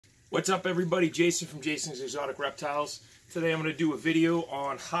What's up, everybody? Jason from Jason's Exotic Reptiles. Today I'm going to do a video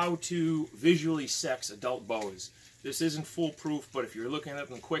on how to visually sex adult boas. This isn't foolproof, but if you're looking at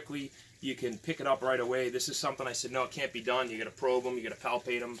them quickly, you can pick it up right away. This is something I said, no, it can't be done. You got to probe them, you got to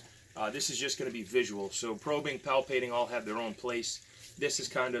palpate them. This is just going to be visual. So probing, palpating all have their own place. This is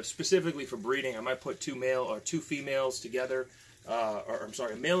kind of specifically for breeding. I might put two females together, a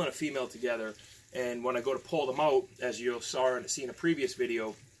male and a female together. And when I go to pull them out, as you see in a previous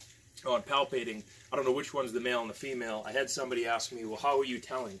video on palpating, I don't know which one's the male and the female. I had somebody ask me, well, how are you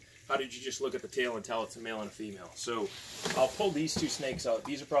telling? How did you just look at the tail and tell it's a male and a female? So I'll pull these two snakes out.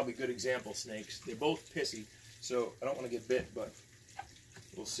 These are probably good example snakes. They're both pissy, so I don't want to get bit, but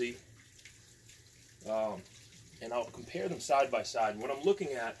we'll see. And I'll compare them side by side. What I'm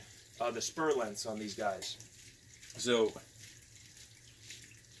looking at are the spur lengths on these guys. So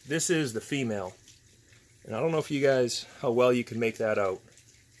this is the female. And I don't know if you guys, how well you can make that out.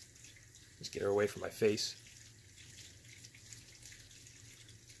 Just get her away from my face.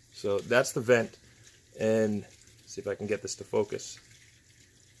 So that's the vent, and see if I can get this to focus.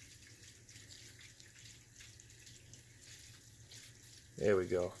 There we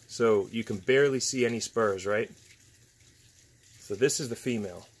go. So you can barely see any spurs, right? So this is the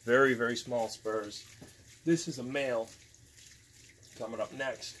female. Very, very small spurs. This is a male coming up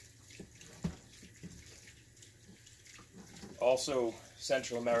next. Also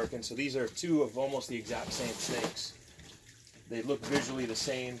Central American, so these are two of almost the exact same snakes. They look visually the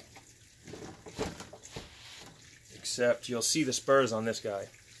same, except you'll see the spurs on this guy.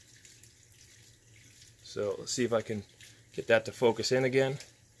 So let's see if I can get that to focus in again.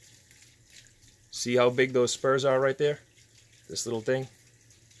 See how big those spurs are right there? This little thing.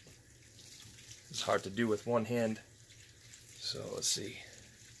 It's hard to do with one hand. So let's see.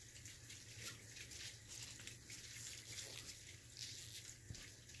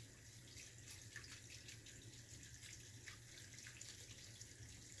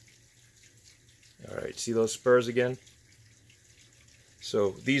 Alright, see those spurs again? So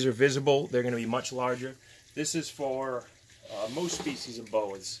these are visible. They're going to be much larger. This is for most species of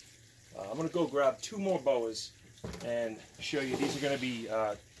boas. I'm going to go grab two more boas and show you. These are going to be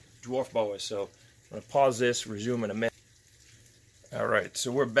dwarf boas. So I'm going to pause this, resume in a minute. Alright,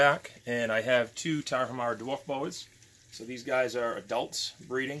 so we're back, and I have two Tarahumara dwarf boas. So these guys are adults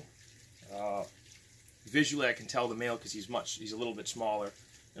breeding. Visually I can tell the male because he's a little bit smaller.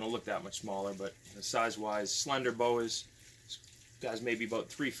 They don't look that much smaller, but size-wise, slender boas. This guy's maybe about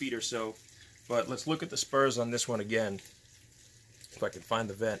 3 feet or so. But let's look at the spurs on this one again, if I can find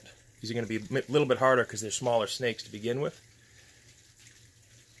the vent. These are going to be a little bit harder because they're smaller snakes to begin with.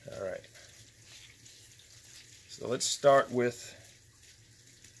 Alright. So let's start with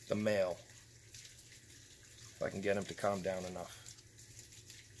the male, if I can get him to calm down enough.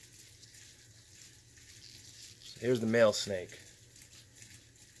 So here's the male snake.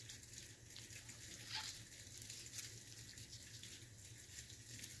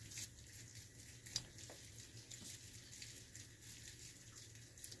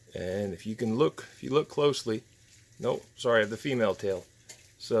 And if you look closely, no, sorry, I have the female tail.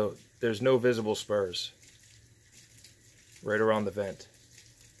 So there's no visible spurs right around the vent.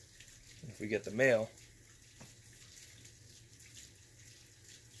 If we get the male,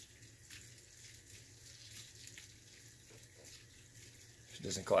 she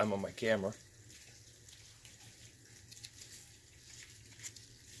doesn't climb on my camera.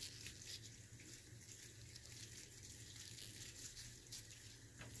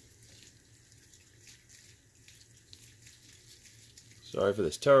 Sorry for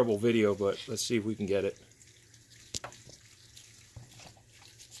this terrible video, but let's see if we can get it.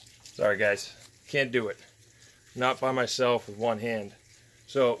 Sorry guys, can't do it. Not by myself with one hand.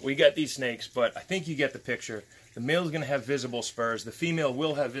 So we got these snakes, but I think you get the picture. The male is going to have visible spurs. The female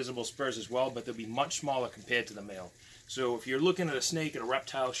will have visible spurs as well, but they'll be much smaller compared to the male. So if you're looking at a snake at a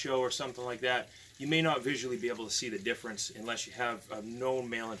reptile show or something like that, you may not visually be able to see the difference unless you have a known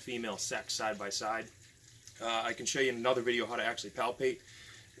male and female sex side by side. I can show you in another video how to actually palpate.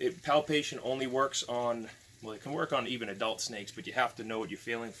 Palpation only works on, well, it can work on even adult snakes, but you have to know what you're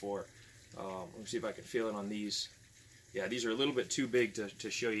feeling for. Let me see if I can feel it on these. Yeah, these are a little bit too big to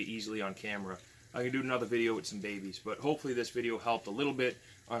show you easily on camera. I can do another video with some babies, but hopefully this video helped a little bit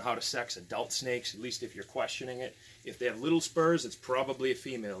on how to sex adult snakes, at least if you're questioning it. If they have little spurs, it's probably a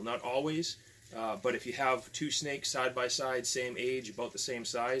female. Not always, but if you have two snakes side by side, same age, about the same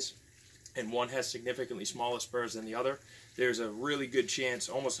size, and one has significantly smaller spurs than the other, there's a really good chance,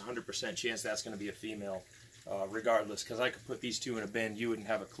 almost 100% chance, that's going to be a female, regardless. Because I could put these two in a bin, you wouldn't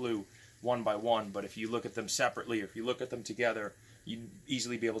have a clue one by one, but if you look at them separately, or if you look at them together, you'd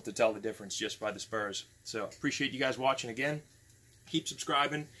easily be able to tell the difference just by the spurs. So appreciate you guys watching again. Keep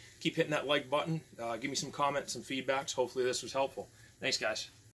subscribing, keep hitting that like button, give me some comments, some feedbacks. Hopefully this was helpful. Thanks, guys.